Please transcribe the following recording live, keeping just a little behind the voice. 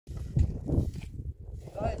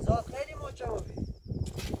زاد خیلی ماچموی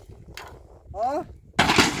ها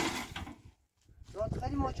زاد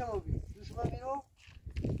خیلی ماچموی دشمن میرو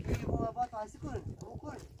بگی با ما تحصیل کنیم همون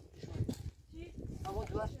کنیم چی؟ همون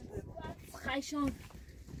دوست خیشان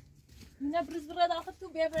نه برز برد آخه تو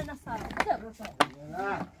بیبره نسارم بده برسا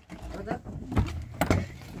نه برده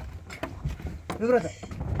ببرده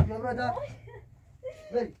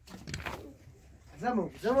بری زمو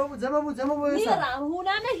نیرم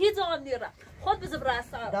هونه هیچ آن نیرم خود بزر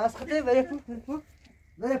برسا دست خطه بری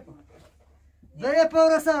پا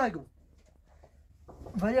برسا گو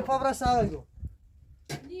بری پا برسا گو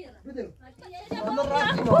نیرم بده من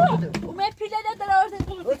رفتم و من پیله نداره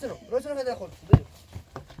روشنو بده خود بده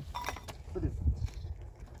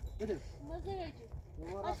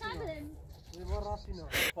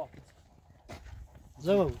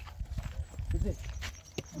زمو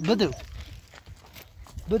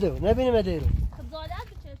بدو نبینیم ادیرو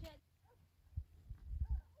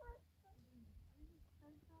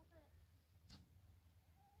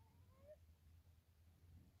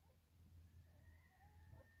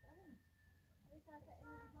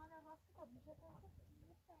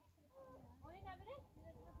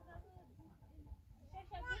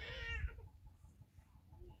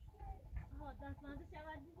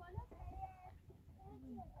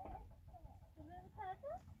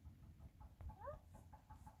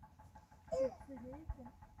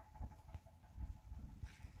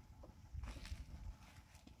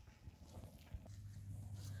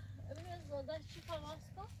چی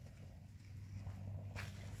خواست کن؟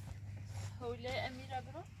 حوله امیر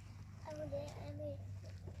برو؟ حوله امیر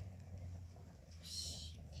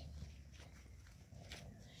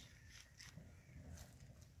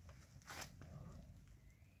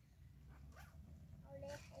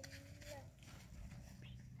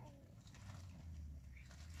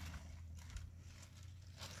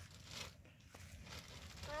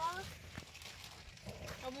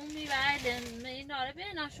همون میبردن این آره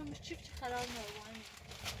بینه نشونش چی خراب نروانی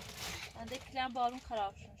من دکلم بارون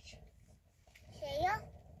خراب شد شیا؟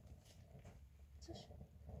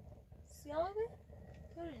 سیاه بی؟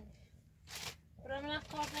 برین برای من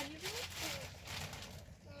کار داری بی؟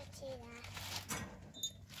 نه چیره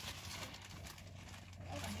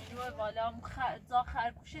اینوی والا زا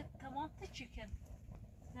خرگوش تمامت چیکن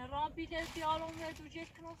نرام بیده بیارون و دو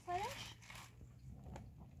جیت کنم سرش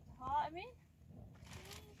ها امین؟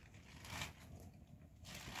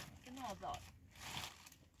 نازار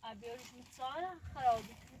بیاریش متصاره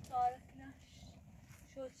خرابی متصاره کنش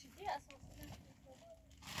شو چیزی اساسا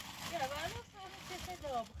یه برای کسی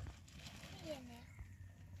دوا بخور میگه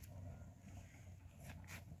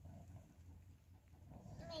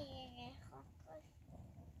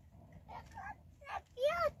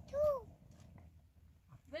بیا تو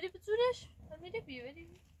بری بزورش میره بیا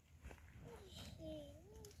بری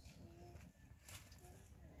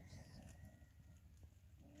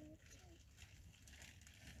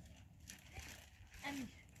امیر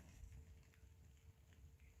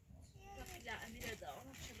لا امیر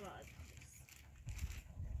داوم چه راحت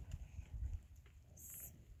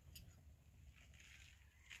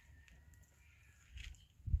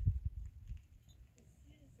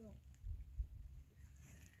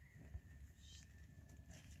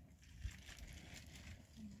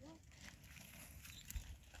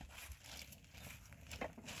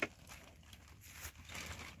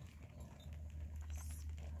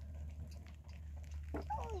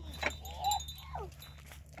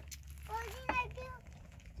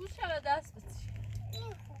دست بچی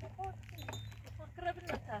فكرة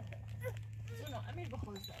بالنتات زنو أمير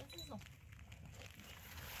بخوز زنو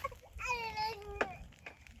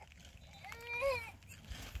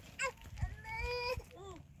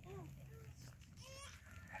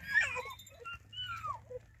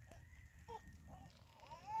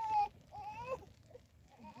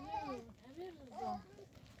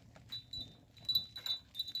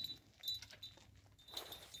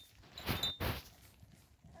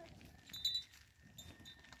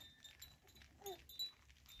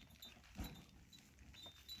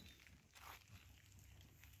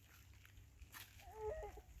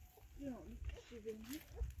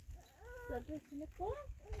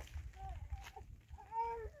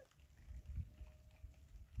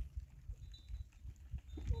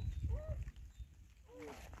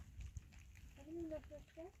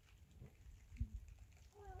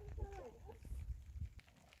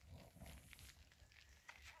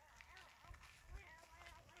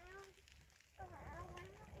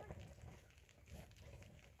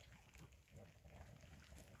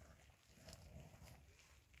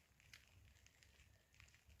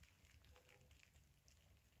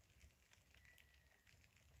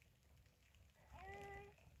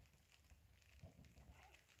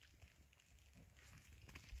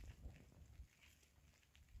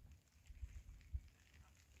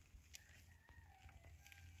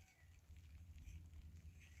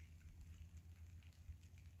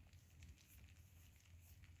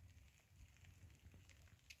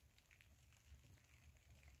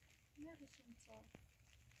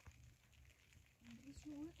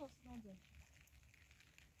شو تصنع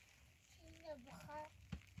اینو بخور.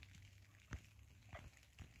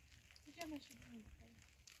 کجا ماشی بخوری؟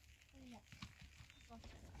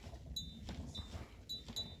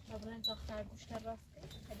 طبعا تا خرگوش در راسته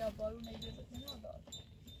خدا بارون اجازه نداد.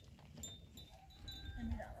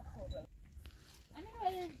 امیر خوبه. امیر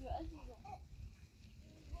ولی جو عزیزم.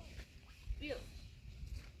 بیا.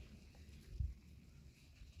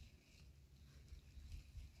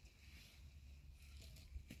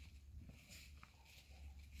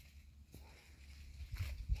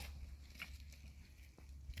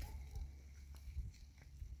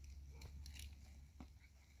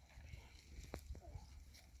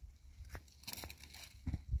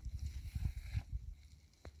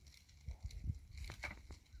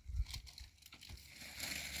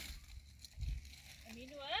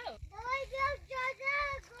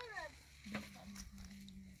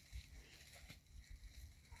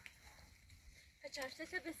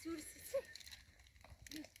 چاشته بسیار سیسی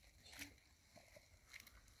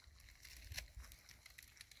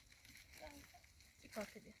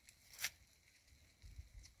کافه بیا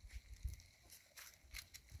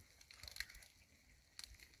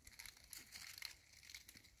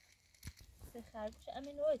سه خرگوش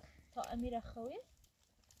امین وای تا امیر خوی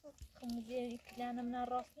خموزی کلانم من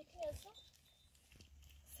راست میکنی ازم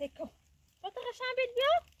سکو با تا قشنگ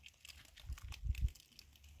بیا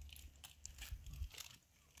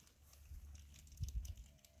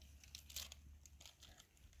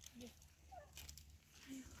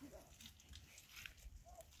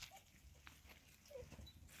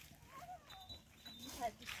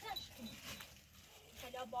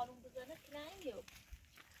بارون بزنه کلنگیو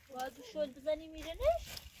وازو شل بزنی میرنش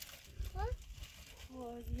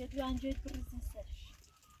یه دو انجایت برزن سرش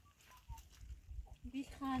بیل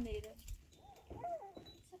خانه ایره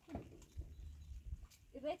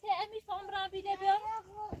بیته امی فام رابیله بیا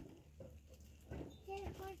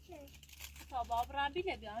تا باب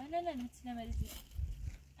رابیله بیا نه نتنه مریضی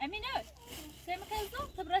امی نه سیم خیزم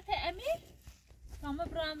تبرت امی فام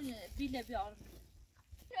برام بیله بیا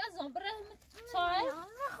ازم برام چای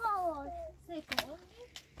نخواد. سیکون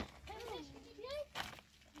همینش کنی بیای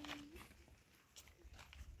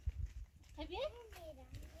بیای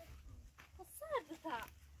خب سر بتا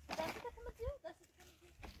دستی تکم دیو دستی تکم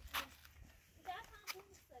دیو دست هم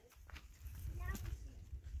بوم سری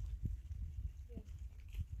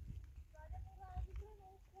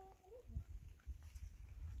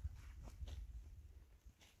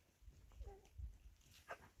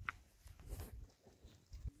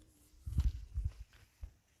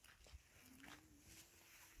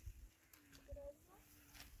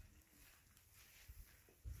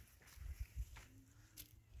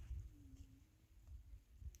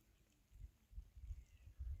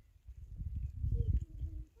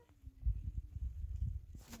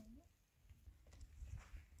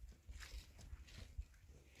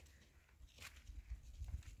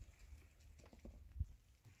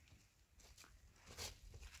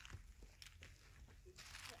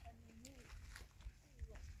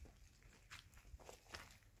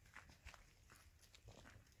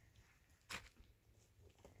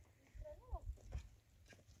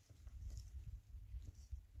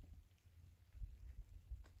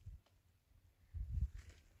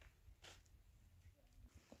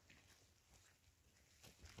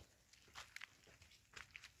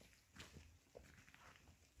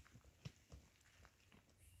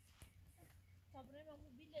صبرم امو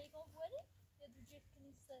بیل ایگان بوری یا دو جیب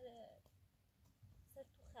کنی سر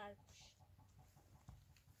تو خرگوش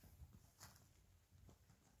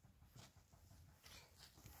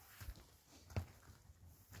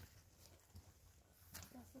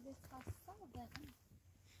دسته بیت خسته بودن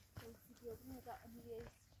کوسی بیابونه را امیریه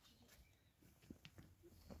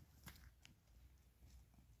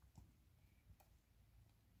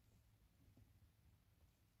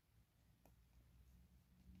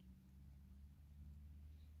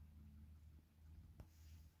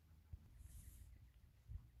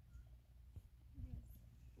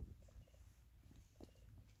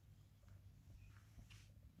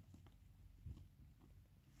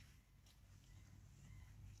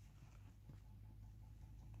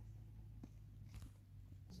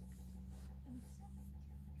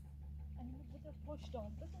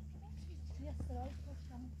پشتم بده یه سرای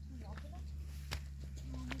پشتم تو یابونه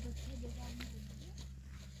مامی به چه بدم میدونی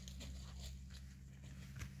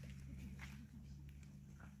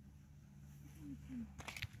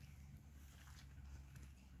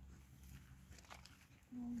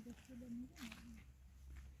مامی به چه بدم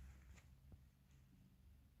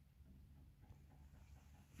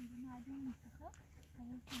میدونی معلوم نیست خب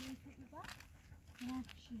اول که بیشه ایبا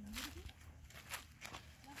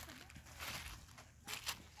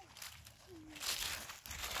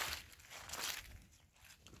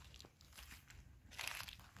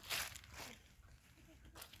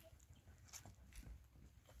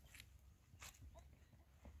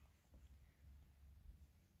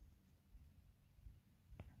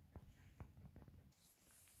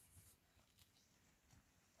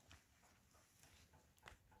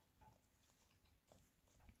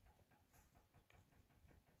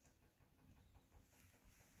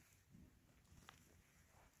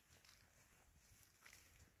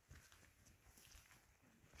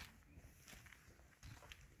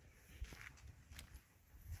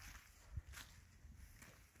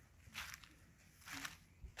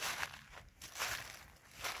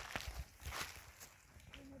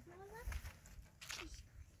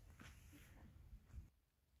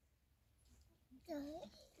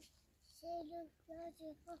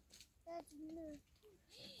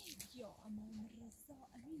يا أمام الرزاق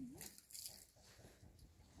أمين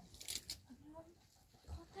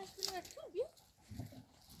خاطرش من مكتوب بيت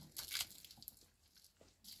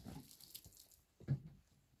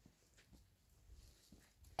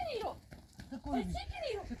كنيرو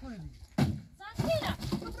كنيرو سانتينا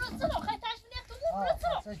ببرصلو خاطرش من مكتوب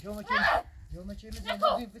ببرصلو جوما چه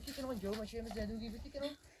مزدوگی بتیکنم جوما چه مزدوگی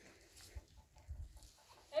بتیکنم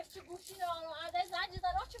هفت گوشی دارم عدد زنج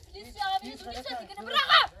دارم چه پلیس بیارم دونی چه دیگه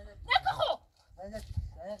برقم نکخو انا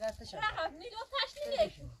قاعد برقم نیلو تاش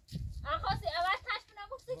نیلیک آخاسی اول تاش بنا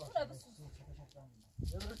گفتی کنه بسوز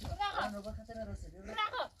برقم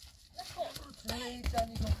برقم نکخو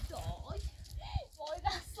وای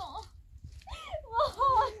دستان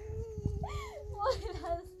وای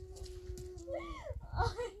دستان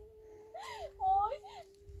وای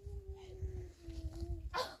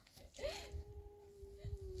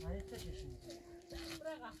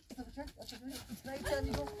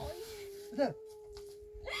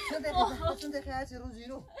چند دقیقه هرچی روزی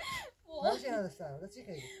رو ماشی ندستم ده چی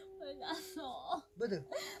خیلی بده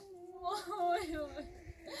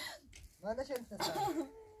من ده چه نستم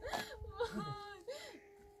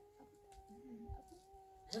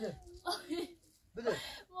بده بده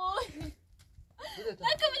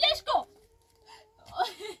نکملش کن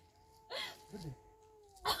بده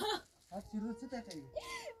هرچی روز چه دقیقه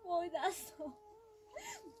وای دستم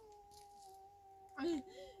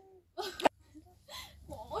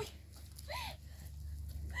وای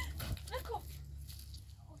نکن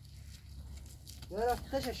يا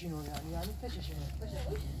تشاشينو يعني تشاشينو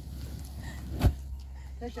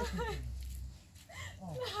تشاشينو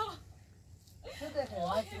صدق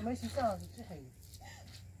يا ما يسمع شي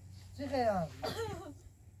خير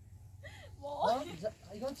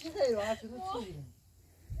يكون شي خير عاد تقول شي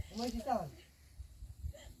ما يسمع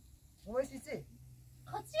ما يسمع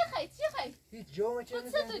چی خیلی هیچ جو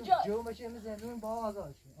ما چه میزنون با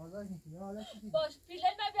آزاد میکنی حالا چی باش پیلن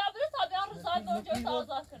بیا برو تا بیان رو ساعت دو جا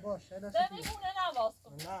آزاد کنم باش بمیمونه نواز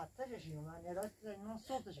کن نه تششینو من یادت من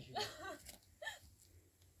صبح تششینو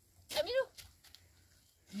امینو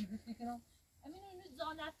چی گفتی کنم امینو اینو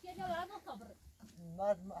زانفتی یا بعد نتابره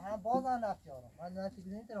من هم باز نفتی آرم من نفتی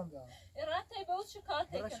گذاری ترم بیارم ایران تایی به اون شکایت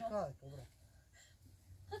برای کنم شکایت برای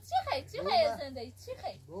چی خیلی زندگی چی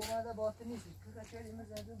خیلی دو اومده باطن نیستی که کچه ایمه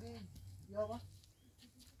زندون بی بیا با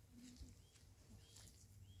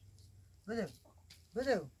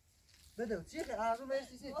بدو چی خیلی ارزو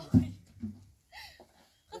مرسی سی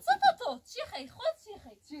تو چی خیلی خود چی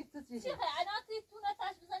خیلی چی خیلی الان تو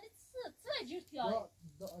نتاش بزنی چه جورتی هایی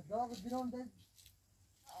داغ بیرون ده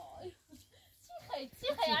چی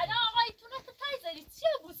خیلی الان آقای تو نتای زنی چی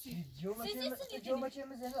بوسی جو ما چه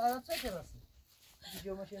میزنی الان چه کرسی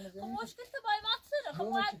جو ما چه میزنی مشکل تو بای ما تره خب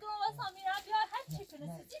باید گروه واسه میرم بیا هر چی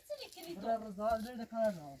کنه چی کنی تو برای رزال برده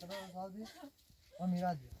کار دارم برای رزال بیر و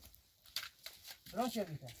میراد بیر برای چه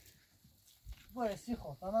بیتن برای سی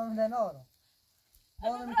خوب تمام ده نارم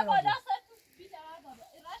برای بالا سر بیتر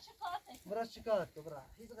برای شکایت که برای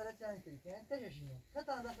هیچ غلطی نکنی که انت چشینو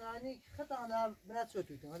خطا دخانی خطا دام بلاد شو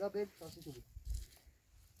تو حالا بیل تاسی تو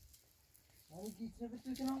یعنی گیتر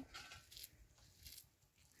بتو کنم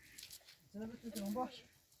گیتر بتو کنم باش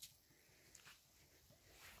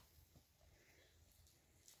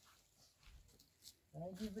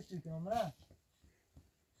یعنی گیتر بتو کنم را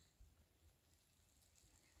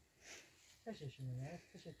تششینو نه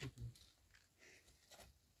تشکیتی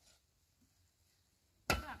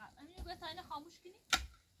امینو باید اینو خاموش کنی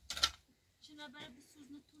چون برای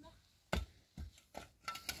بسوز نتونه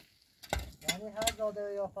یعنی هر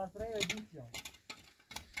داده یا فتره یا دیت یا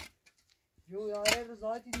جو یاره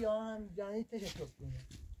رضایتی دیان یعنی تشکر کنه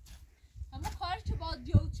همه کاری که با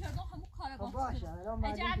دیو چردم همه کار باشه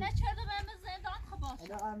اگر نچرده به من زندان خب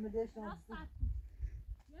انا عمدش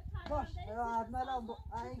باش انا عملا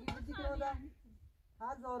اینگی بیتی که آدم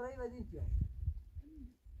هر زارهی بدین کیا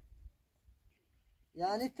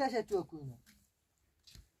یعنی تشه تو کنه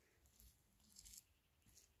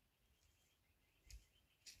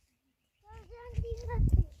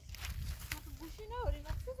گوشی نوری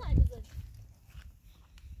وقتی زنگ بزنی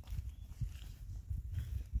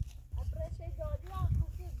ابرشه دادی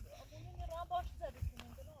آخوزی اونی را باش زدی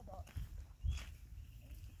کنیم به نادار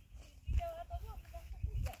دیگه دادی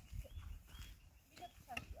آخوزی دیگه دیگه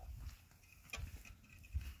تشکیه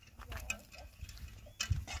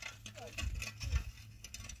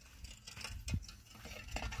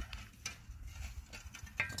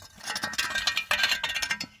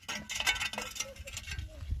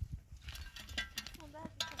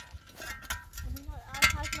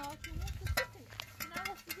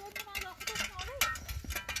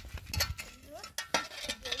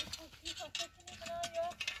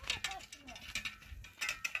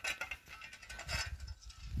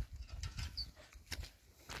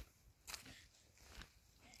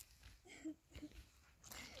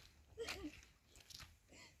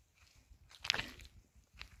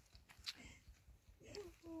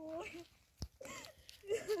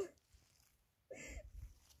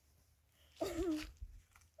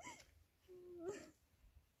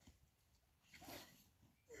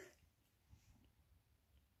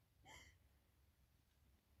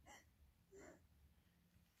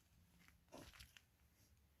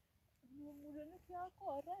Murano que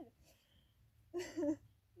agora.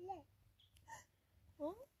 لا Hã?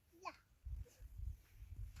 لا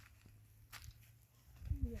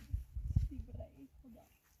Fibra aí, خدا.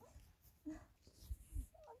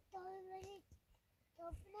 طيب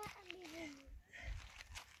طبنا أمين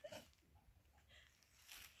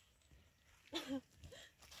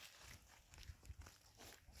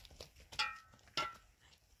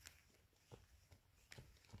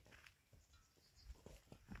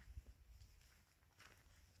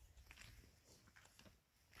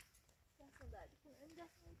Saudade. Ainda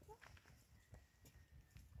assim,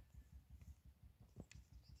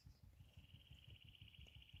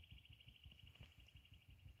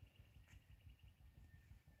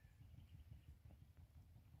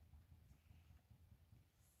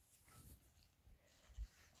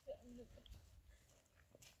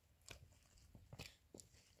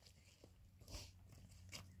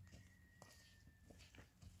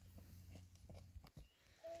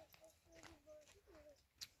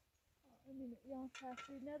 یا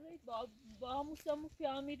تاثیر ندارید با همون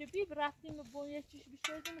فهمیده بی رفتیم با یه چیش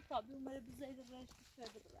بیشتر مقابل اومده بزاید رنج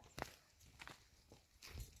بیشتر برد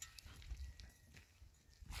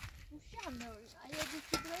گوشی هم نوریم اگه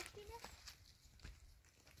گوشی برشتیم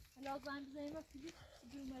لازم بزنیم و فیلیپ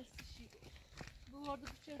بیرون مرسی bu arada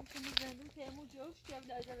dışarı temizlendim. Temmuz yağış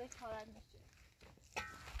devlerde ve karanlıkçı.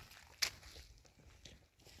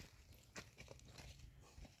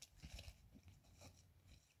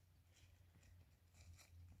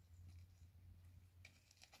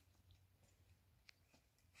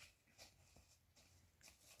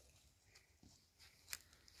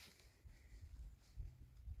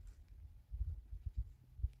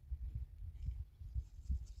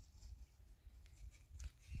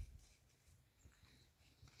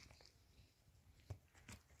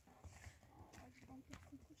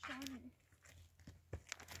 Şahane.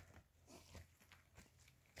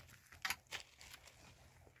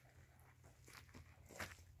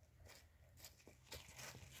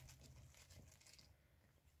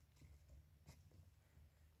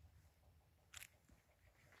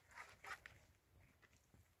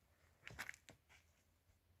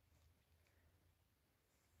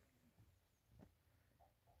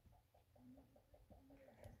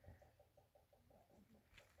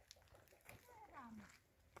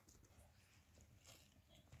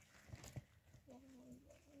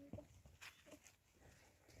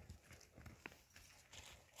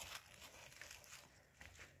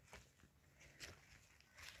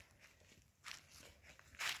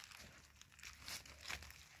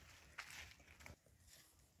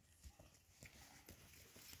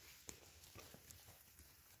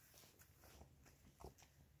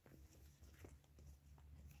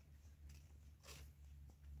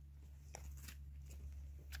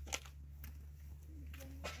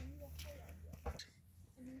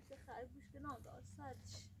 خربوش که نادار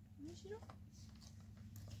سرش میشه رو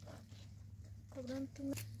خبرم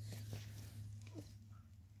تو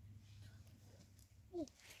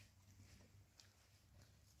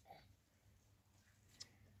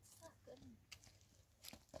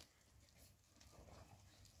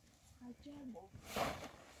عجب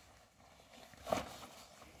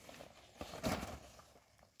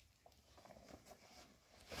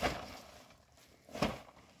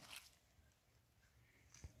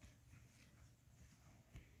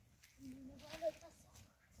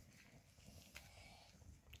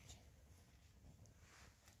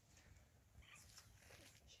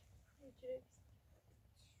جيبس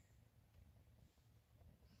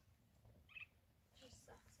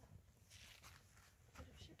صح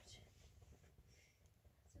شبشب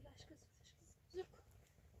زلاشك زوركو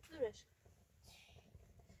زورش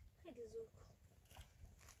خیلی زوركو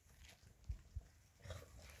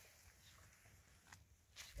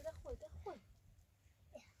كده خوي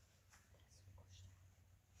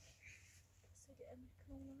سيدي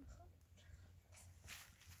أمريكا ونخا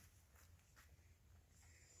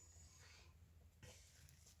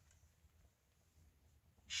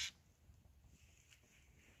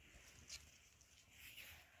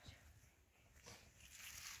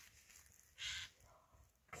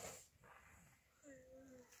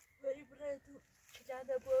ولی برای که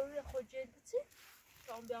جاده بروی خود جد بچی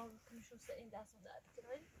شام بیام کنشون سه این دستم داد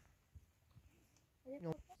کناری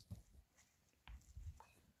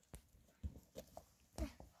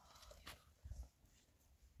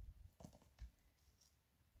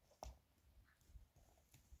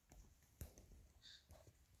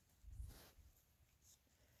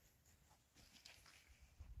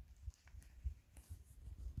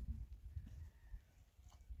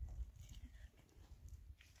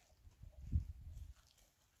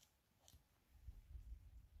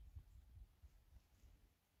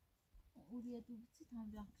اولیا دو بچی tam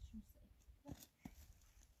بیام کنشون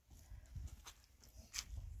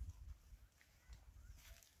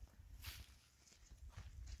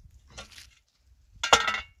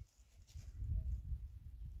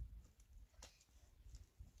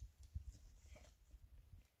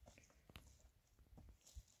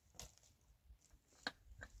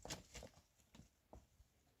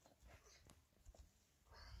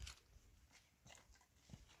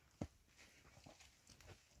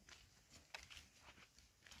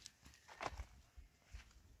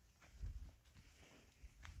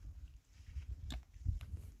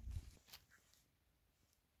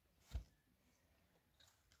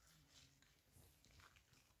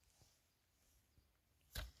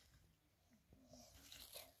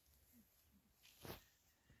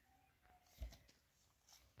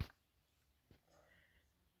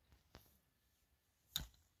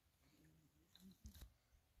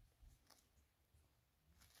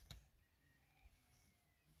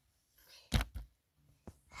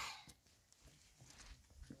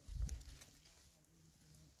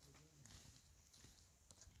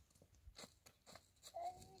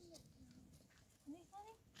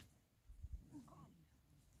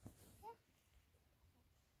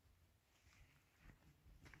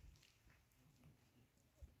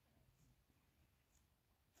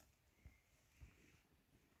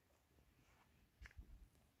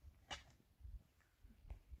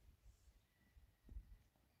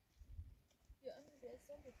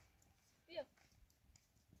سه بیا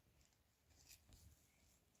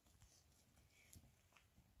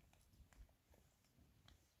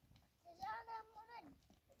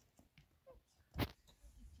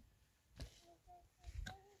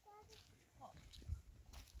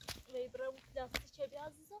وی برام دستی چه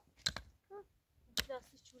بیازیزا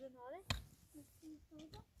دستی چوره ناره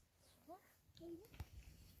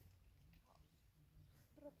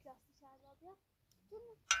برو پلاستی چربا بیا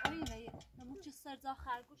آیه نمو چه سرزا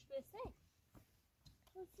خرگوش بسه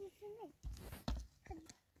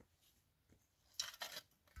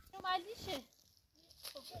مالیشه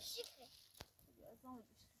شیفه ازام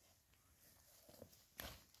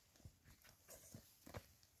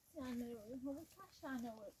يعني هو كاش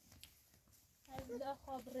أنا ولد هاي لا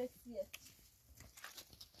خبرتي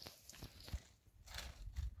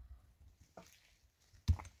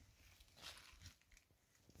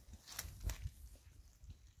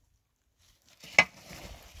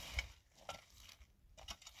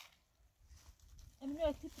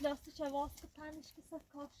امروز تی پلاستیک واسه پنیش که سر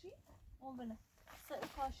کاشی اون بله سر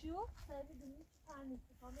کاشی و سر دنیش پنیش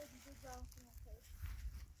کامل دیگه جا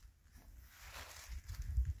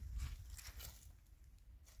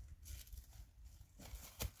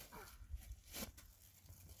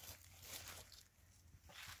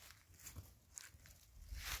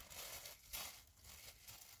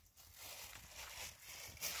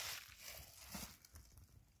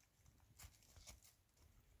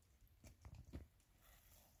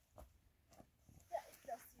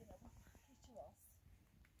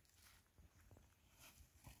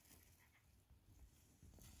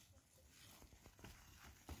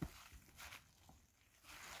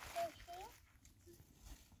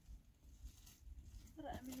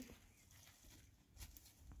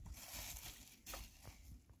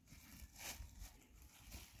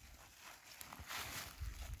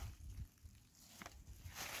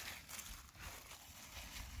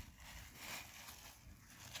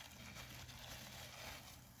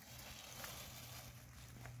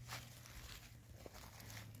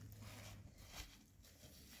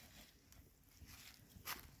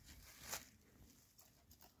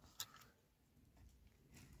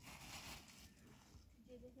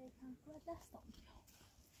باید دستم بیام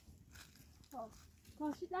خب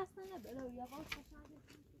کاشی دست نبره یواش کاشم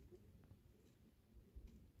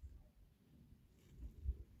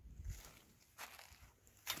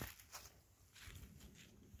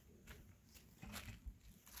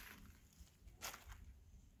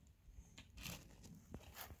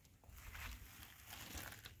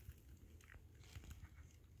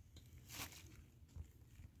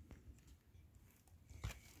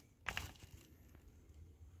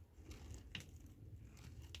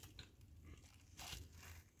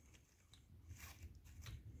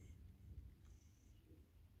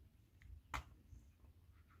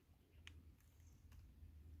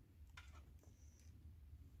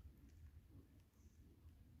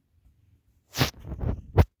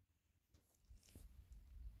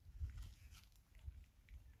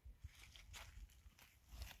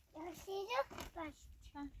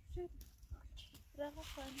شد رها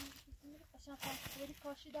کنیم عشان ولی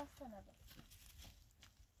کاشی دست نبر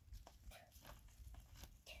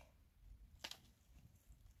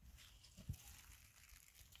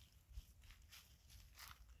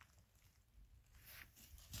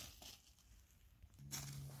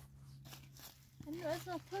همین از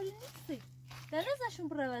نطاری نیستی در ازشون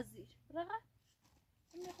برو وزیر برقا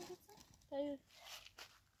همین خوب بیتن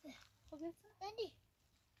خوب بیتن دنی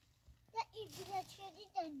نه این بیرد شدی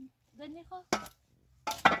دنی دنی خواه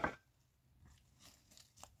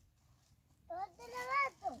باید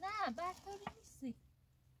نمردم نه برطاری نیستی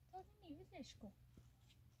طاری نیویدش کن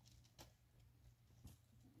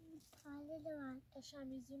خاله نمرد تا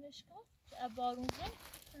شمیزونش کن که بارون زن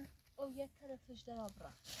او یک طرفش در آب را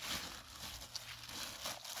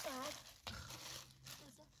بعد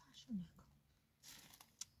بذار فرشو نکن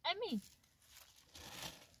امین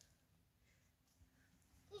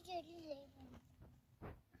تو جلی لیمون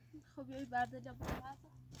خب یای برده لبا برده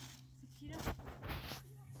سکیره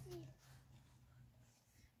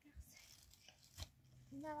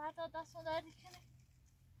نورده دستان دردی کنه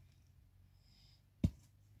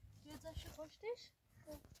جزشو پشتش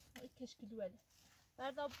کشکلو بله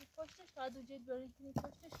برده آب پشتش تا دو جد برای کنی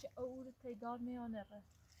پشتش که او رو تیدار میانه ره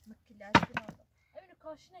مکلش کنه امینو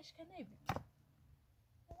کاشنش که نبید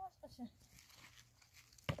نواز قشن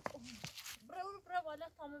برو بالا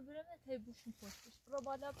تامه برم نتای بوشون پشتش برو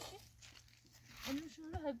بالا بشی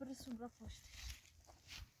امینشون رو های برسون برو پشتش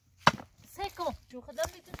سکم جو خدا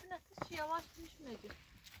میگه تو نتش یواش پیش میگه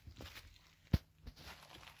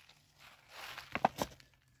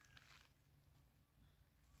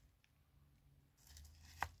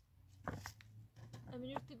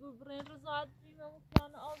امین رو تگو برین رزاعت بیم و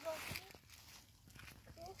پیان آزاد کنیم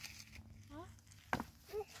ها؟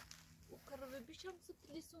 و کرده بیشم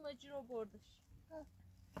سپلی سو مجرو بردش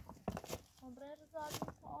برین رزاعت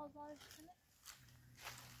بیم تا آزادش کنیم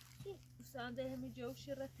سنده همه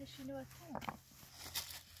جوشی رتشینه و تو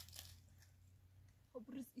خب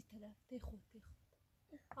رز ایتلا تخود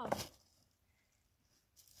ها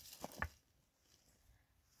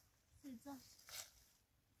سیزان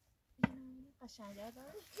قشنگه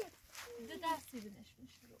داره دو دستی بینش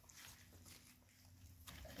میشه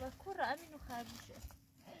و کره امینو خربوشه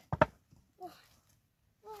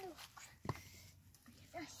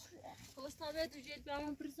خب استانه دو جلد به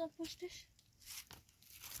همون بریزان پشتش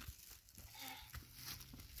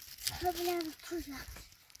خبلم تو زد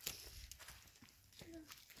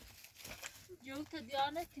جو تا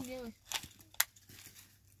دیانه کنیوی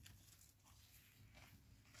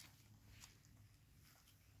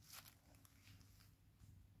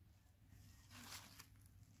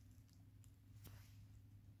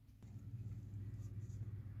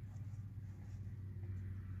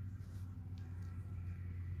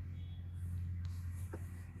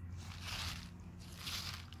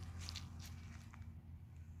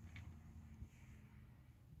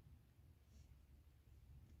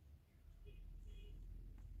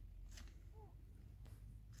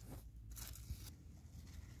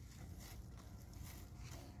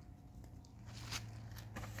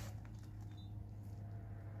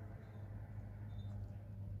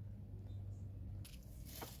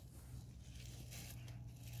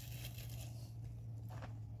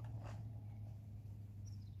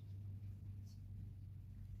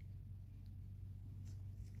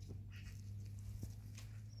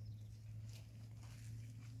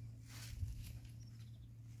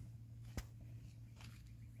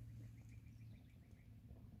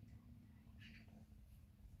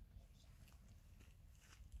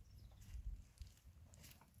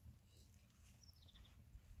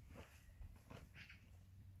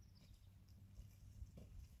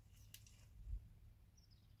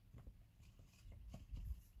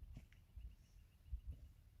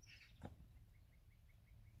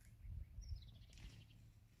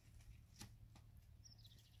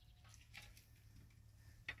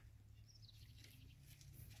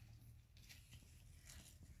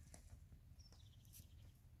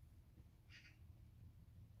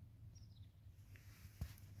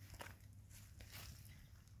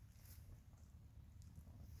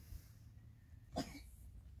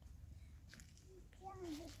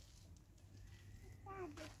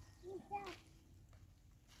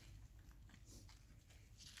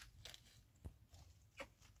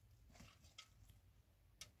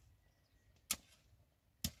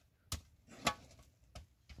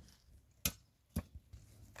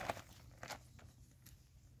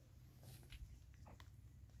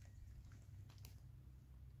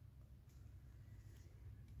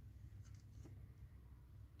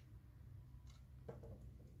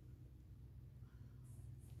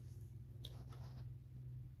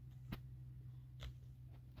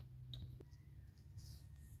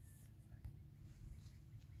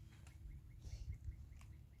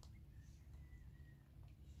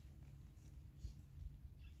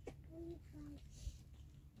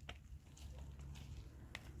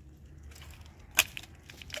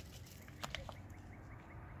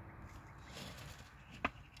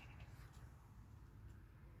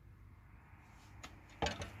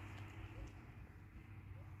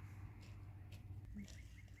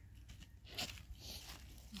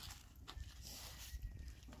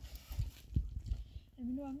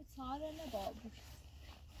امینو همه ساره نبابور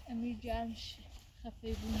امیر جرمش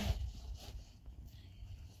خفه بونه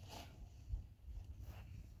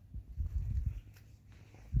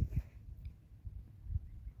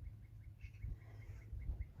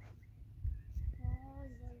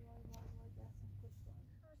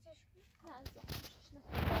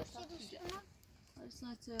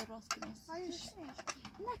راست کنم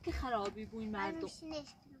نه که خرابی بوی مردم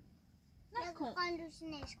نکن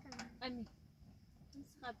امین این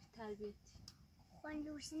قبل تربیتی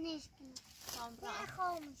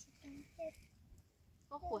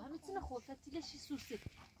خو همه تونه خو فتیلشی سوسه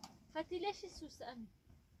امین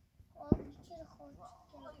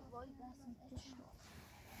وای دستم کشم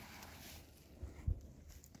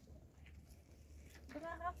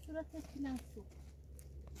برای رفت صورت تیلنسو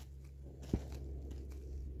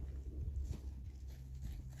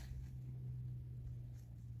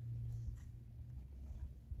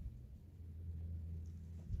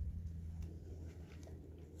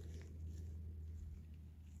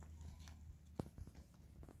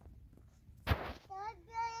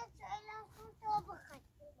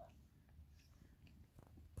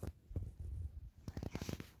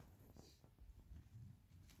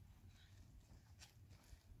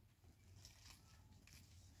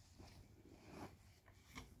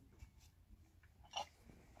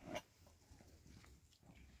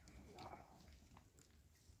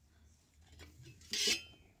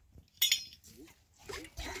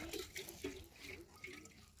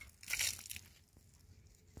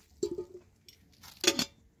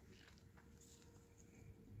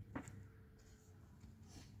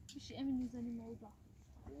بشي امين يزني موضوع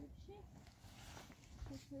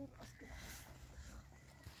بشي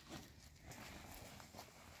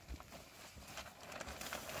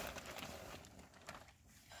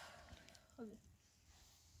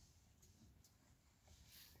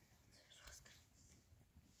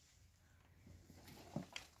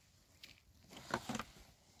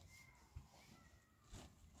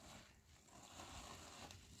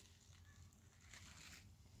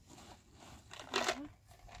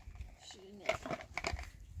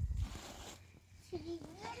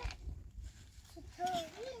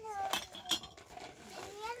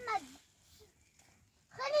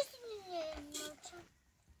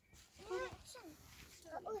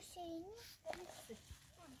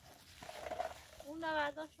اون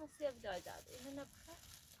نورداش نصیب داده اینو نبخه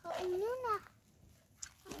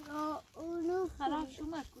اونو خراب شو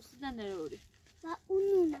مرکوسی نروری و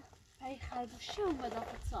اونو نه پای خربوشه اومد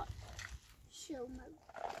آخه سال شو اومد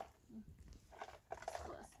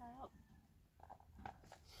خراب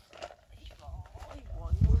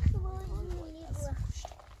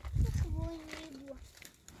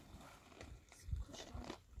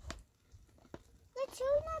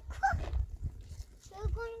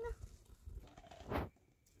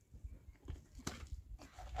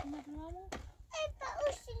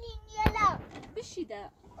بشیده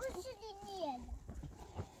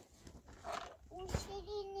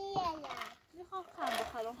میخوام خم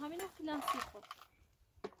بخرم همینو فیلنسی خود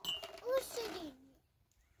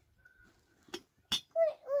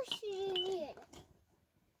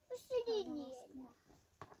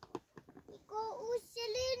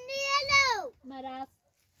مرض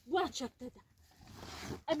واجب داده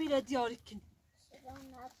امیر دیاری کن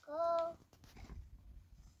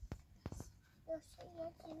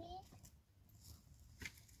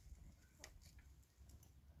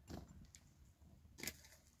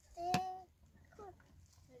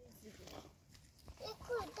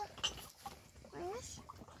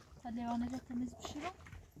لیوانه را تمیز بشیرم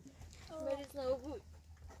بریز نبود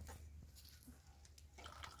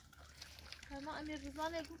ما امیر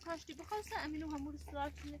روزانه اگه کاشتی بخواسته امینو همون استرار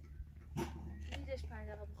کنه میدش 5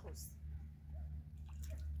 دقیقه بخواست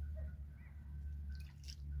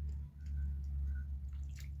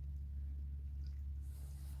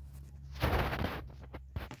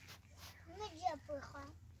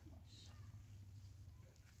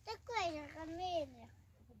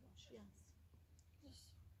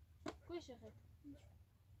كويس خير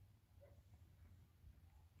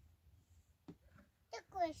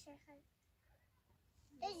كويس خير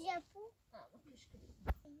الجابو ما فيش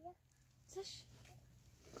كده تش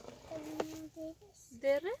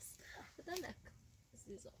درس بدنك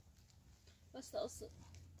زيزو بس أصل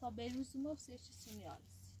طب بيروز ما بصير شيء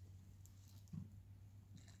سميالس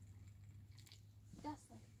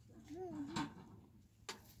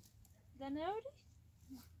دنیاری؟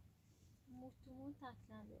 موتومون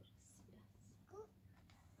تطلن برسی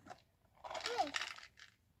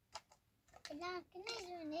لكن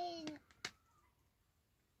زونين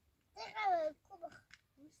تقوى كبخ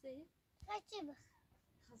موسي كتبخ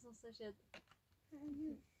خصوصا شد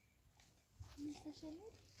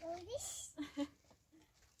مستشنی؟ وليش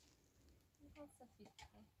خصوصا فيك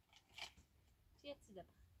چیه تیده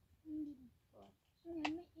بخ؟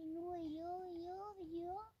 نعم إنه يو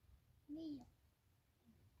ميو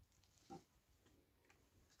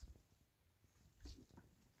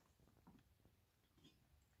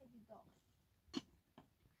خیلی داغ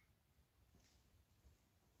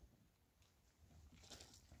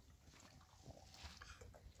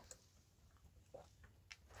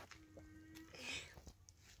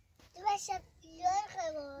تبشر فيور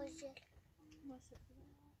خواجر واسه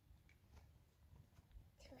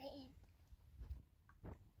تبين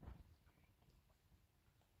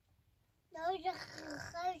لو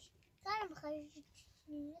خرج كان خرج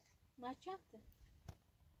ما چنده؟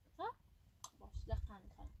 ها؟ باش دقیقا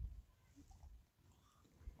کنم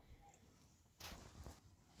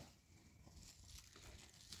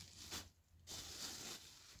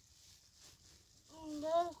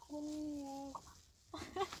لا خوني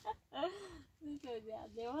می‌دونی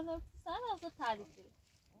لیوان پسر از تعریف کنیم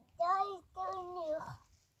داي توني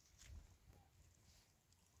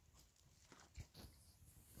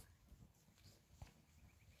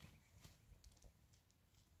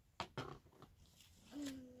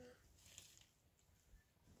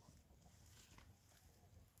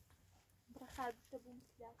برای خربوزه بوم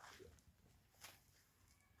سیاه کنیم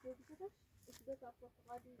بگذارش اکده تا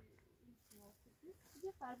پرتقالی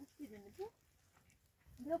یه خربوز بیدونه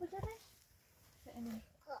بیا بگذارش فعلا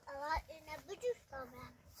أنا بدي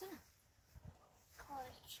طبعا چه؟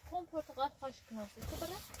 كويس کن پرتقال خاش کناسه تو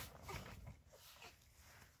برای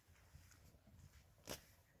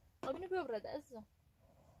آبینو بیا برده ازم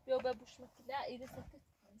بیا ببوش مکلا ایده سکت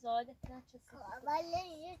زادت نچه سکت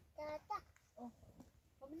ولا جتاتا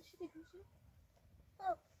آبینو شده گوشه؟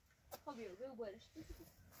 أو خب بیا برش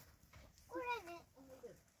ولا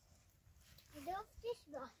دوفتش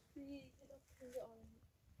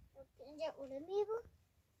بس تنجا ولا ميبو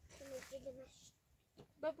كده مش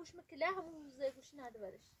ببوش مكلاه همو زي بوش نادي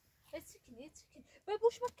برش سكني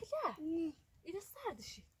ببوش مكلاه إذا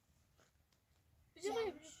صادشي بجي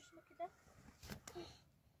غير بوش مكلاه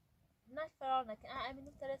ناش فرانك أمين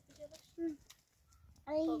وترى بجي غش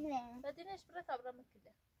أيوة بديناش برا كبرا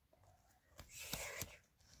مكلاه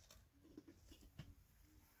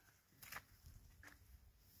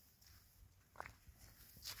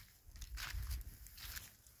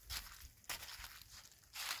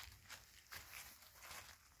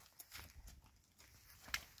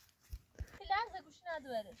لحظة گوش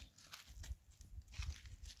ندارش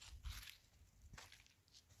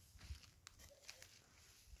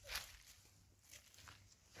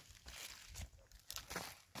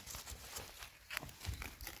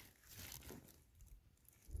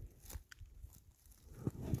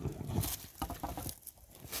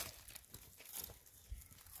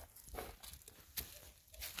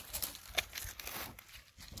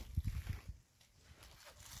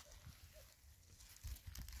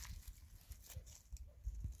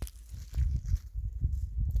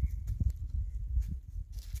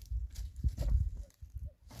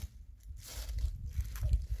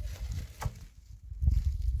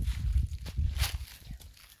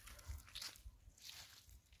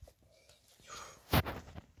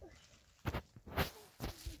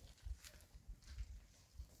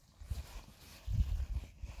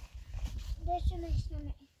ليش مش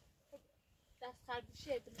نمعي دست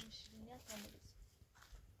خربوشه دل مشرینی هست هم بریز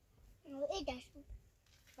وإيه ده شو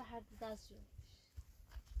به هر دو دست جون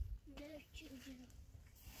ده شو جرو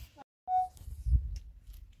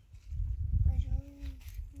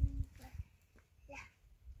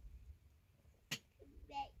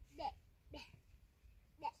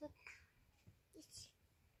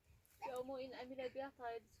یا مو این امیره بیا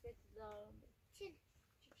تا دیسکت دارم چی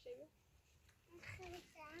بشه بیا خليت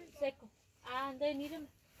سکو عنده نیرم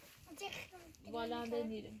والا عنده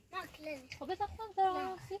نیرم خب بتاختم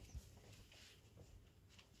دارم سیت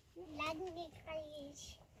لازم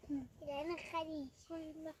خليش لازم خليش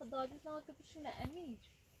کوی نخ دادی نه که بشینه امیر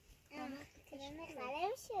لازم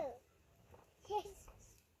خليشو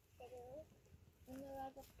اون رو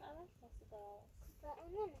برد بخرم ساسه دارم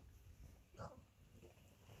فأنا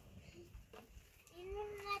اینو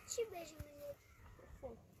نچی بجمونه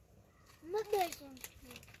خب ما بجم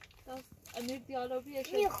دست امیر دیالوگیه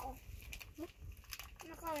شد میخوام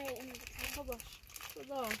میخوام اینو خب باش تو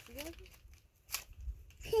دارم سیگه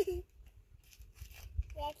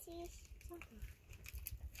یکیش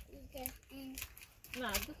اینجا این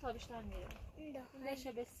نه دو تا بیشتر میره اینجا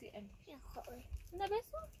نشه بسی ام این خوبه نه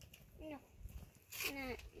بسو نه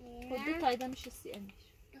نه خود دو تایده میشه سی امش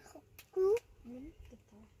خوب کو دو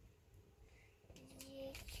تا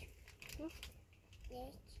یک دو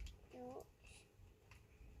یک دو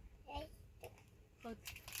یک خود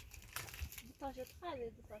دو تا شد خیلی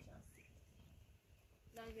دو تا شانسی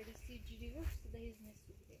لاغری سی جیری گفت ده هیز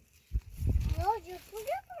نسو بده یا جو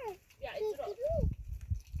کجا کنم یا اجرا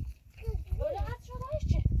ولی هست شده هیچ